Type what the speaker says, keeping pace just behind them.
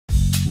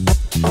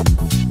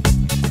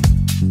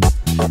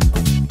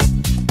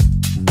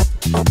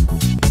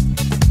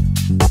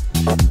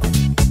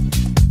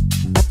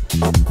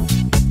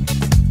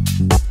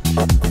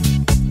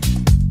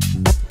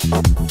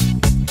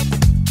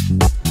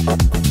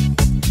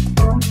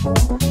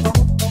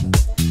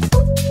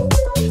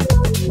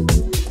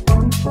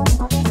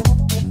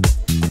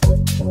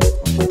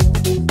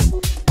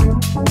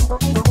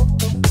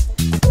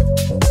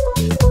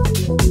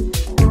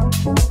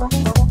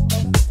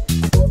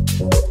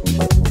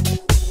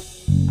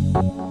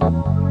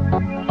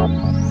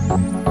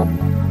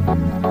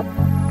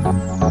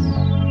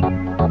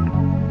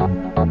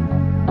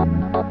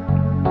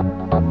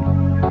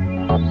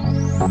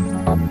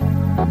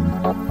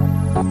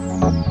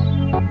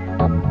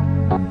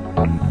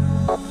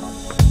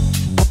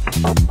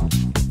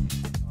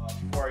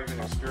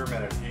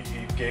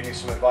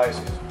advice.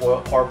 He just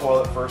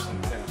parboil it first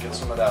and get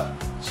some of that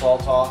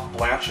salt off,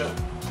 blanch it.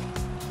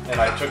 And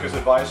I took his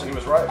advice and he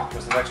was right,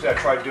 because the next day I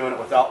tried doing it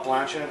without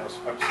blanching it. I was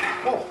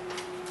oh,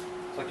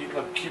 it's like eating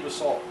a cube of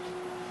salt.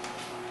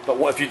 But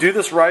if you do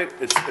this right,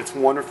 it's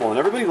wonderful. And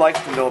everybody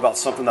likes to know about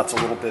something that's a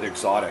little bit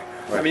exotic.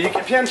 Right. I mean, you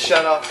can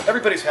pancetta.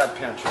 Everybody's had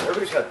pancetta.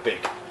 Everybody's had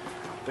bacon.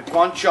 The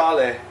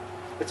guanciale,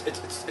 it's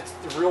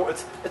the real.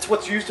 It's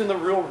what's used in the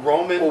real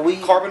Roman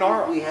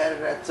carbonara. We had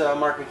it at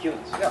Market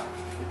Cuban's. Yeah.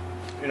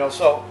 You know,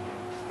 so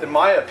in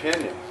my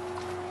opinion,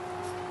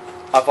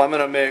 if I'm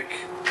going to make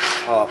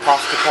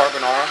pasta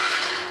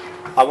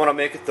carbonara, I want to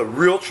make it the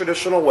real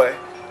traditional way.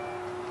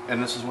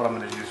 And this is what I'm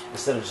going to use.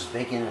 Instead of just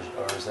bacon,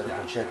 or instead of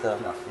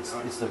porchetta, no,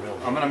 it's the real.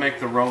 I'm going to make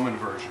the Roman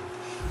version,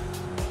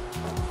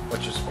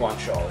 which is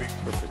guanciale,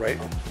 right?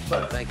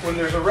 But when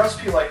there's a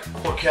recipe like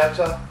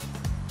porchetta,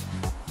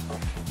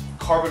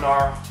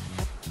 carbonara,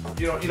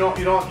 you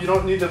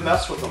don't need to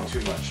mess with them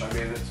too much. I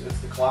mean, it's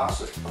the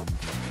classic.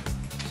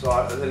 So,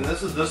 and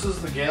this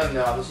is again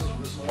now. This is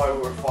why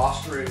we're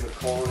fostering the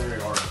culinary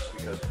arts,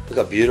 because look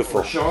how beautiful.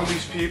 We're showing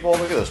these people.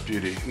 Look at this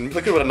beauty. And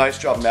look at what a nice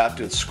job Matt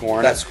did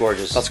scoring. That's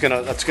gorgeous. That's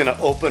gonna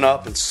open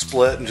up and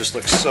split and just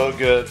look so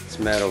good. It's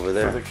Matt over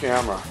there for the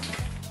camera.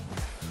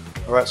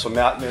 All right, so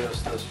Matt made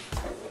us this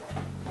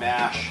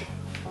mash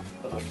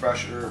of the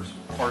fresh herbs: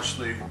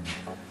 parsley,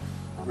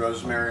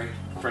 rosemary,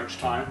 French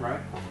thyme, right?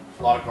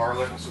 A lot of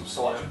garlic and some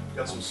salt.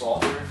 Got some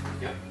salt here.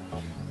 Yeah.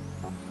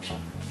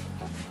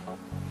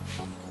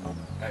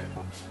 Hey,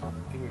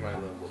 give me my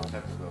little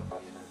textbook.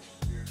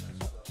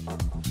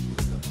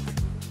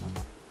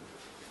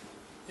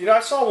 You know, I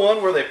saw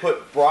one where they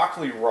put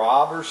broccoli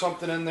rabe or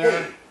something in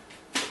there.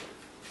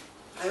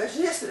 I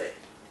mentioned yesterday.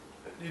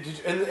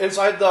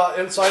 Inside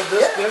this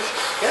dish?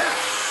 Yeah,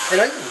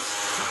 and onions.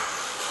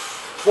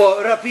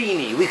 Well,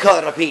 rapini. We call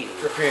it rapini.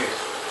 Rapini.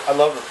 I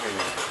love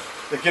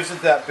rapini. It gives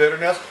it that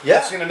bitterness. Yeah.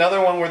 I've seen another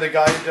one where the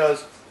guy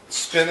does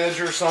spinach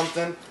or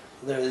something.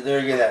 They're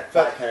getting that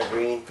fat kind of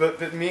green.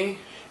 But me.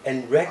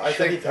 And red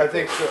chili pepper. I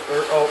think so, red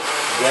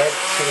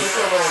chili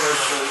pepper. A little red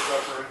chili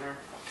pepper in here.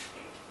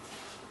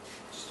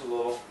 Just a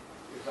little,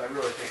 because I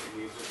really think it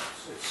needs it.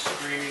 It's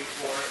screaming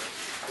for it.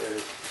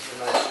 It's a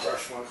nice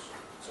fresh one.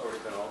 It's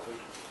already been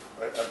opened.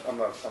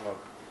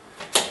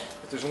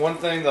 If there's one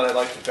thing that I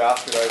like to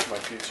bastardize my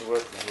pizza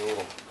with, is a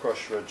little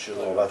crushed red chili.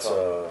 Oh, that's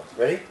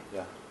ready?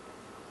 Yeah.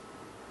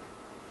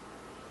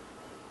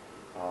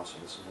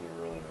 Awesome. This is going to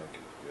really make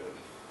it good.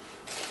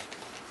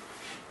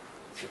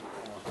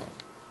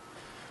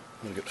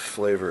 I'm going to get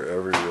flavor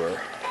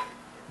everywhere.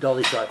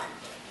 Dolly shot.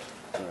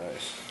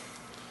 Nice.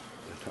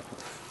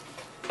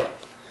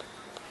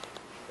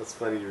 That's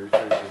funny, you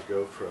returned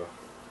your GoPro.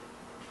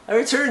 I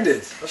returned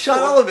it. Shot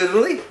all of it,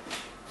 really?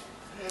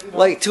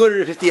 Like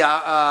 250,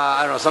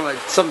 I don't know,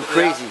 something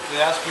crazy.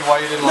 They asked you why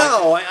you didn't like it?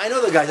 No, I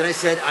know the guys, and I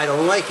said, I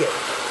don't like it.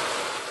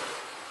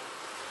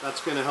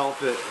 That's going to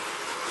help it.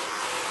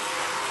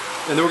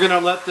 And then we're going to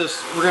let this,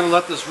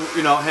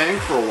 hang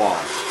for a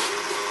while.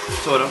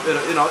 So it'll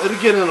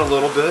get in a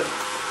little bit.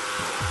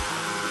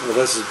 Well,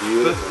 this is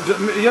beautiful.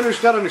 But you got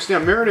to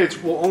understand,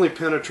 marinades will only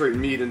penetrate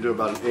meat into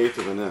about 1/8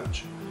 of an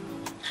inch.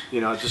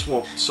 It just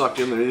won't suck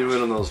in there,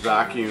 even in those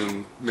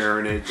vacuum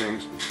marinade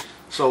things.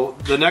 So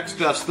the next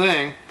best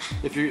thing,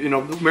 if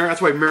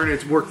that's why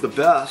marinades work the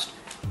best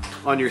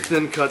on your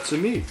thin cuts of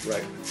meat.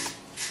 Right.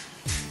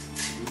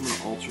 I'm going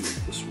to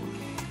alternate this one.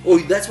 Oh,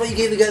 that's why you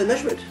gave the guy the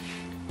measurement.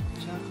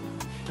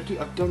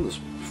 I've done this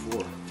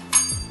before.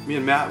 Me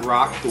and Matt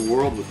rocked the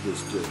world with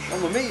this dish.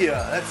 Mamma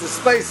mia, that's a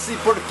spicy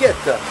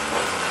porchetta.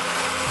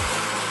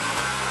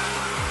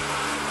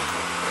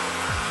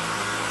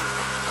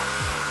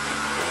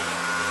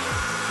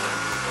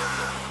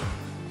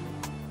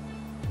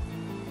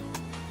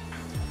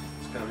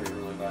 It's going to be a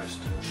really nice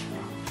dish.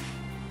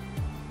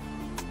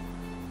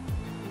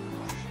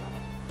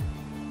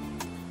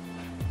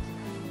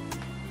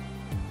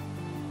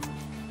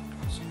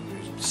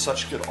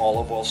 Such good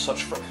olive oil,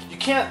 you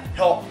can't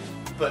help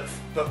but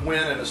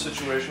win in a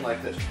situation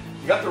like this.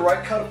 You got the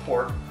right cut of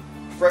pork,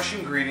 fresh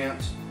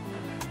ingredients,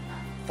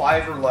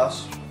 5 or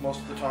less most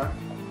of the time,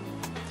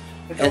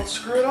 and don't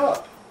screw it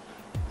up.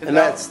 And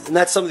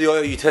that's some of the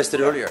oil you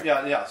tested earlier.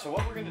 Yeah. So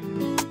what we're gonna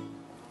do?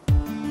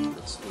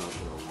 That's not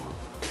what I want.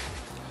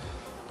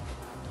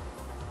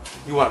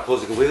 You want to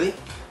close it completely?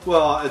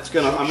 Well, I'm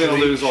gonna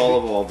lose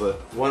olive oil,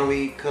 but why don't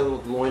we cut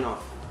the loin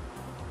off?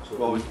 So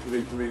well,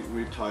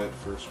 we tie it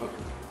first. Okay.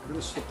 We're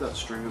gonna slip that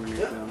string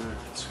underneath down there.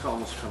 It's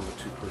almost kind of a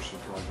 2-person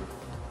project.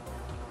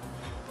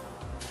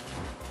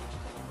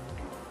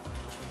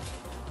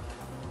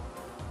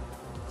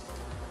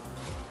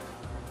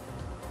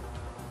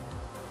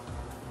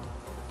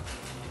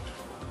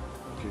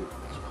 Okay,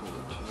 let's pull it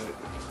tight.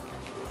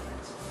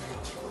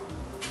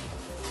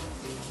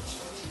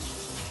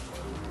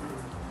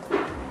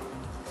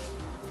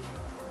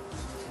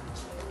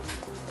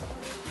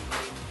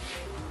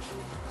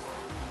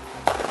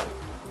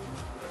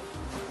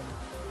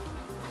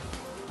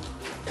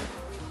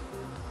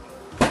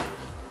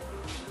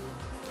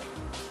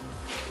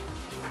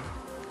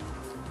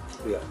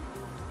 Yeah.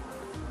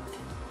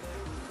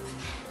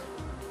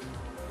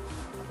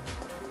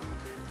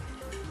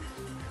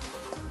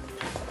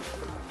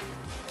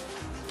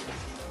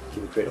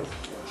 cradle.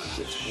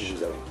 Just use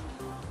that one.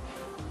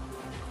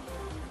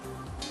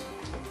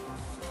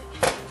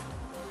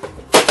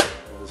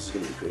 Oh, this is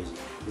gonna be crazy.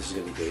 This is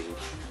gonna be crazy.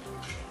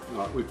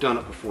 We've done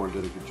it before and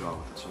did a good job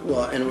with it. So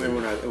Well, and we're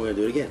gonna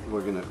do it again.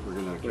 we're gonna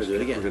do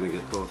it again. We're gonna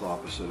get both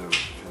opposite ends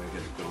and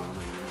get it going, and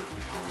then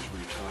always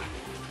retie.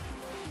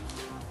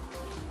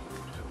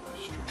 Cut my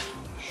strips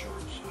on the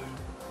short side.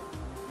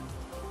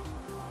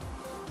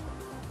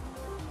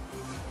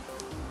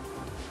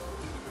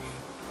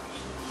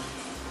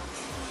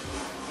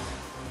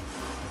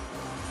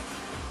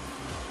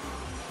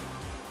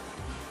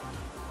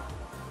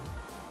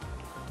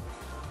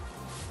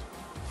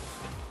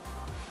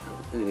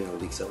 Anything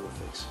that leaks out will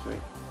fix,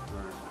 right?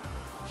 Right.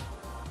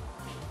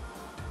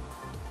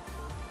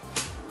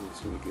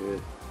 It's gonna be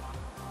good.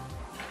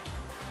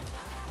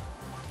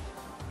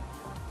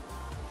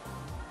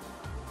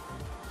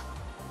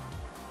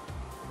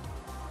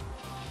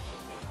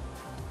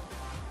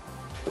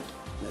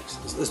 Next,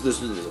 let's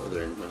do this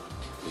other end. No,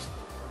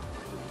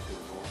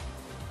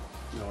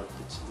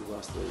 it's we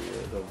lost the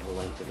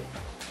length of it.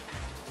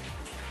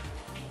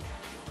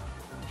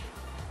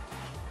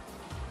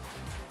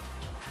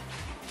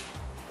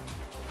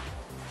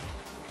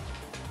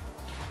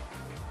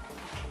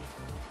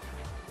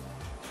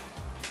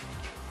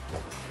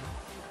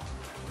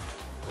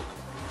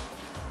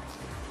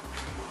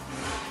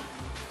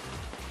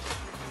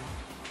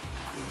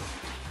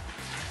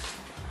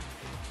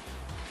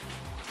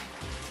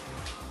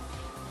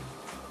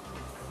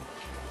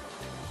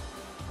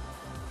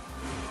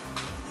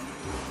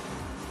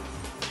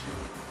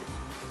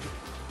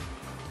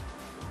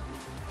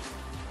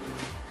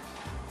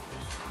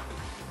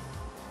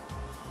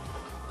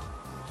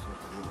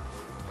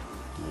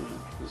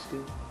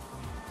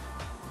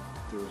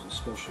 There was a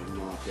special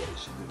knot that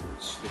was in there,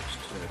 it slips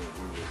tight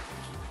over it.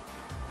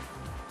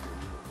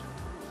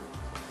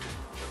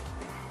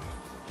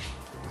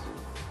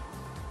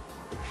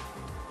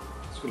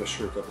 It's going to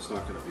shrink up, it's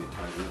not going to be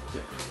tight enough.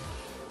 Yeah.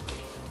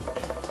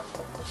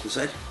 This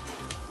side?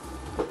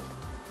 Oh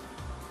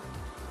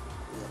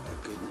my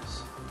goodness.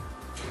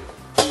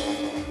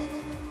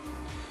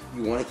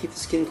 You want to keep the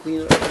skin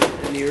clean in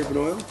the herb and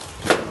oil?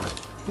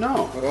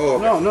 No. Oh,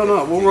 okay.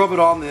 No. We'll rub it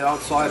on the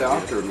outside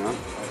after, man.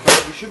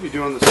 We should be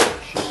doing this.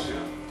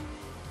 Yeah.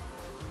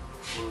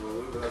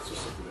 That's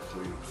just something to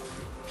clean.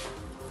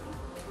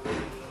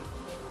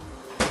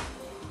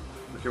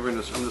 Okay, I'm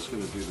just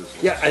going to do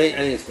this. Yeah, I think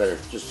it's better.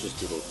 Just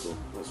do those two.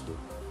 That's good.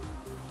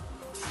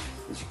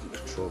 At least you can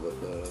control the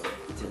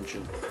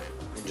tension.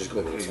 And just go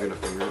Okay, you're going to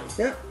finger it?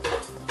 Yeah.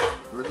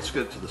 Let's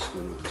get to the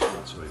skin with this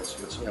one, so it's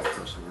got some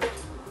pressing it.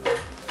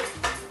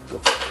 Go.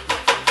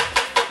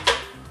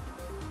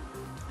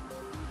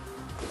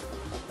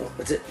 Oh,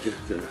 that's it.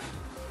 Good enough.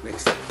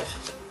 Next. I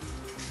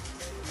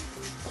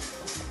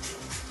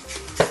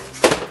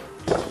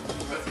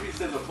think he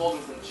said to fold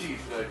in some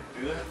cheese. Did I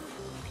do that?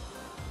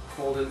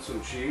 Fold in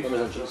some cheese?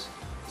 Parmesan cheese.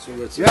 So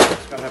let's Yeah,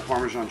 it's got to have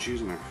Parmesan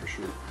cheese in there for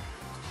sure.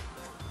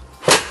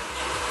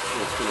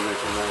 Yeah, it's going to make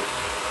it nice.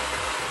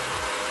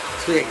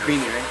 It's going to get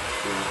creamy, right?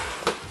 Yeah.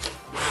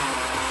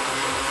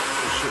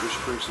 We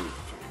should bring some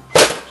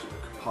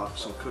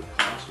cooked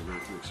pasta, maybe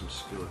make some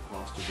skillet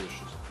pasta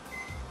dishes.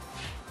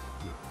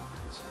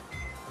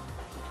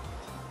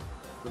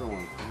 We don't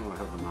want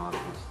to have the knot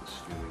against the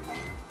skin anymore.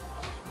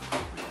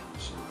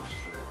 So much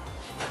straight.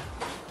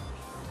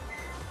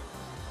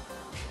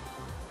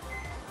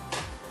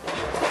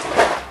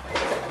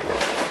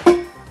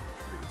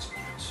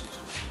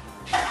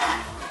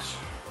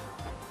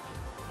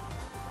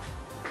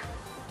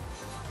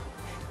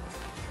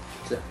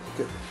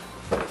 Good.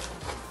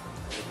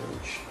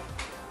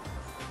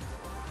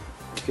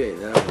 Okay,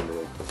 now we're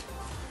going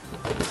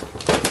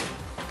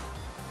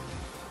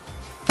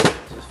to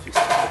just fix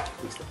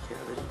the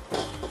cavity.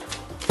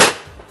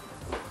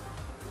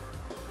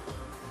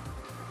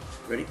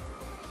 Ready?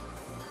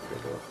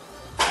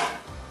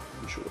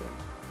 I'm sure.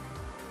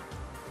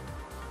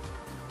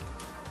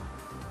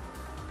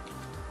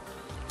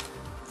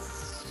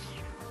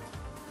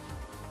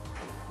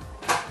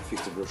 Fix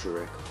the brochure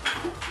rack.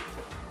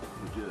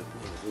 You did.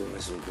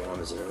 Nice little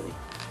grommets and everything.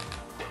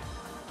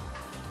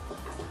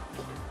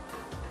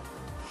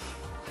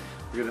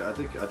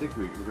 I think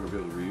we're gonna be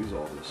able to reuse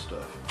all this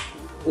stuff.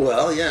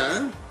 Well,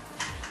 yeah.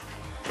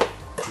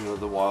 You know,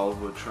 the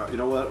wildwood trout. You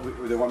know what?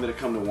 They want me to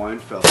come to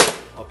Winefest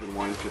up in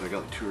Winefest. I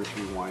got 2 or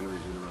 3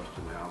 wineries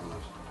interested in having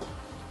us.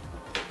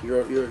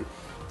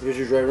 Here's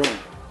your dry rum.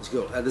 Let's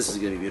go. This is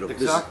gonna be beautiful.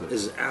 Exactly.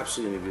 This is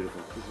absolutely gonna be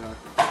beautiful.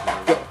 Exactly.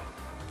 Go.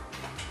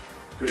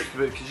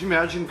 But could you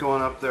imagine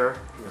going up there?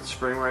 It's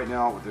spring right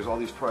now. There's all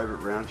these private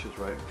ranches,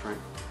 right, Frank?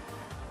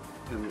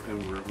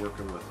 And we're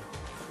working with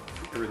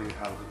everything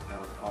out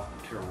off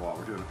the terroir.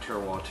 We're doing a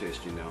terroir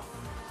tasting now.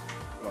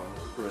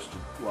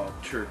 Roasted wild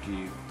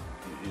turkey,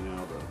 you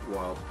know, the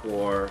wild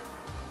boar.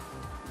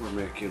 We're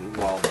making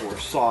wild boar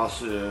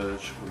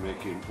sausage. We're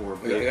making boar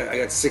bacon. I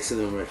got 6 of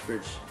them in my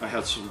fridge. I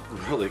had some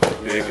really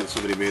good bacon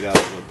somebody made out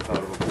of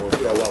a boar.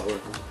 Yeah, wild boar.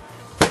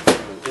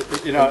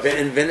 You know,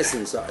 and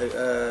venison,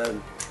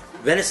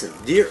 venison,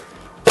 deer.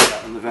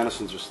 Yeah, and And the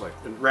venison's just like,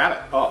 and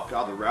rabbit. Oh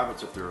God, the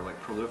rabbits up there are like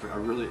prolific. I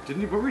really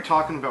didn't. Were we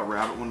talking about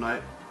rabbit one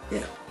night?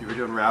 Yeah. You were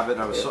doing rabbit.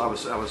 And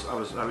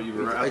you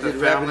were I at did the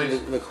rabbit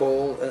families. in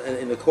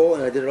Nicole,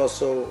 and I did it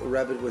also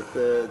rabbit with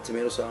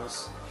tomato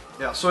sauce.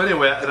 Yeah. So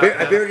anyway,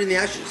 I buried it in the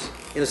ashes.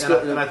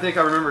 And I think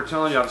I remember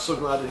telling you, I'm so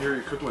glad to hear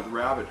you cooking with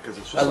rabbit because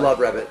it's just. I love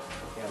rabbit.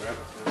 Yeah,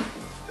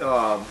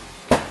 rabbit.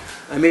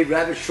 I made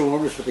rabbit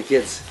shawarmas for the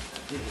kids.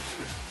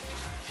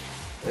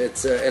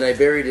 It's and I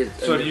buried it.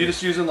 So do you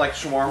just using like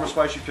shawarma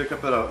spice you pick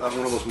up at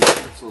one of those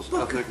markets, those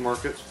ethnic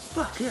markets?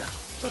 Fuck yeah,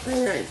 fuck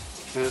yeah.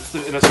 And it's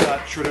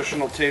that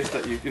traditional taste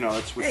that you know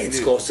it's what you It's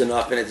need. close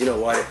enough, and you know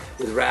what?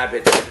 With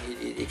rabbit,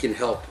 it can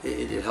help.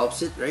 It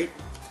helps it, right?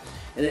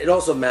 And it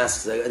also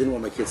masks. I didn't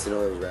want my kids to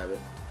know it was rabbit.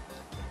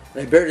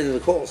 And I buried it in the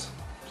coals.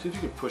 See if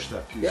you can push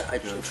that piece. Yeah, I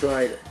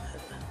tried.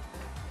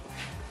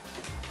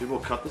 Maybe we'll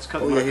cut this.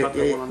 Cut. Oh, yeah, Cut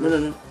that one on no, there.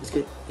 no, it's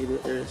good. There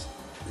it is.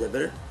 Is that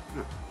better?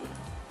 Yeah.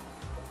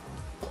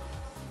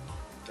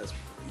 That's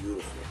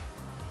beautiful.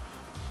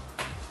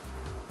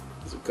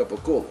 It's a cup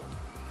of cold.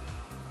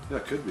 Yeah,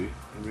 it could be.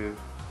 I mean.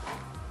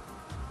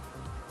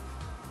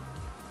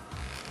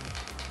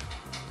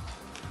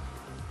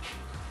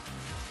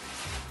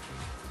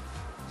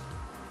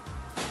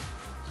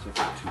 It's like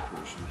a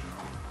two-person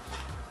job.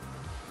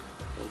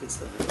 Look at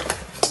stuff.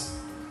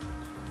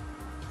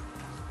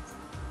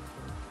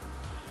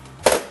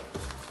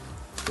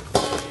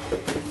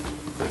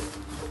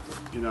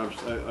 You know,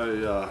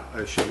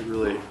 I shouldn't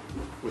really,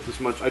 with this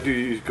much, I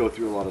do go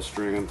through a lot of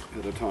string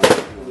at a time.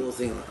 A little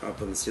thing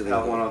up on the ceiling.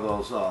 Have one of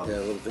those. Yeah,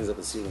 little things up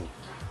on the ceiling.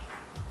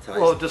 Ties.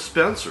 Well, a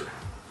dispenser.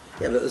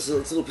 Yeah, but it's a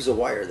little piece of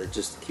wire that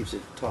just keeps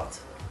it taut.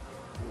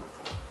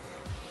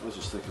 I was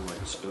just thinking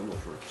like a spindle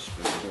for a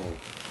spindle.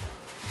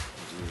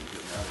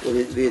 Well, no,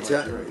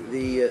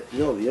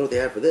 you know what they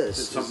have for this?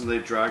 It's something they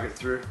drag it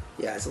through.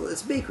 Yeah,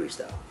 it's bakery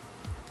style.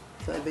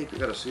 Italian bakery.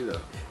 You gotta see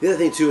that. The other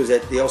thing too is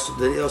that they also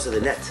have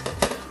the net.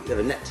 You have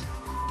a net.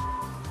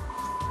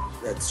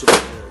 That's super.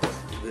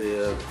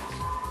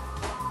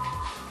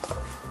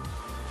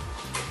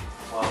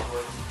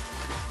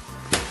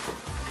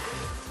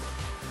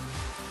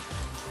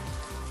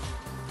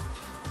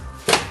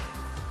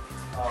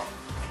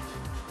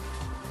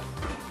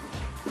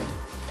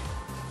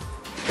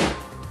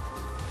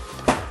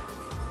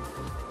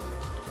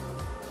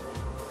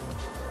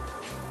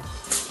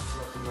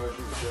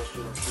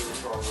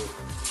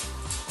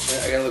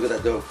 I gotta look at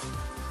that dough.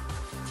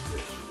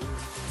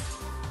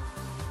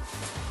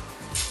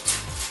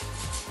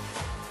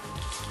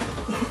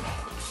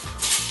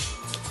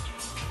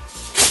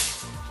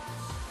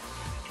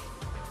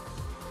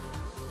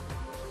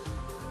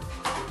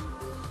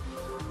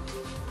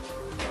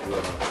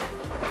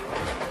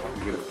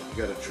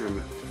 You gotta trim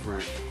it,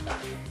 Frank.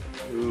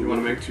 You want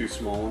to make two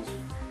small ones?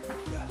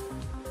 Yeah.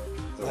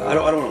 I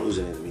don't want to lose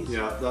any of the meat.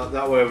 Yeah,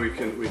 that way we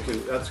can.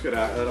 That's good.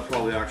 That'll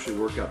probably actually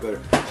work out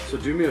better. So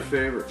do me a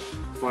favor.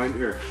 Find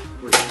here.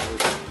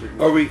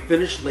 Are we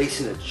finished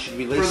lacing it? Should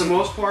we lace For the it?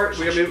 most part,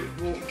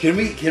 Can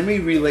we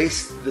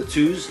relace the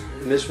twos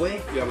in this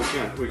way? Yeah, we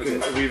can. We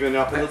can weave it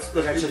up. Let's.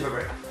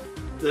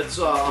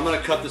 I'm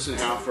gonna cut this in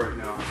half right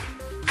now.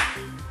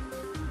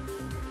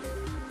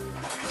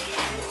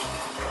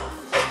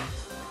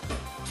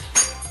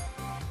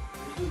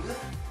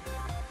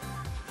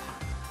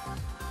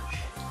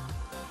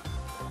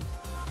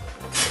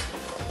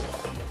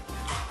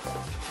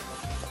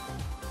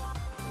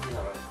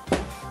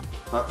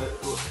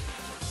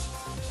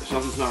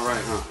 Something's not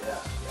right, huh? Yeah.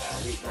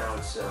 I think now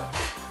it's.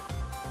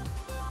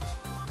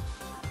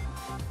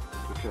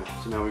 Okay,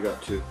 so now we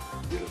got two.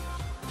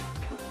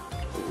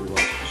 We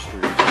lost the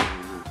string.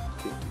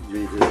 Do you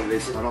need to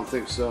relace it? I don't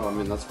think so. I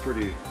mean, that's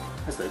pretty.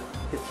 That's like.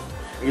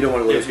 You don't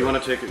want to. If you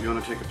want to take it, you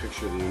want to take a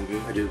picture of the envy.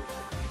 I do.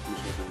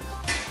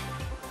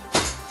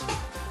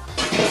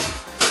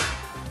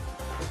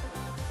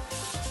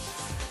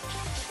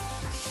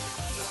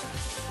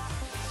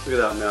 Look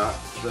at that, Matt.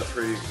 Is that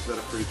pretty? Is that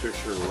a pretty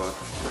picture or what?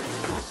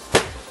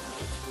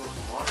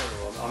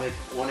 I'll make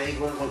one egg,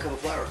 one cup of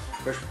flour.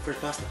 Fresh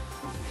pasta.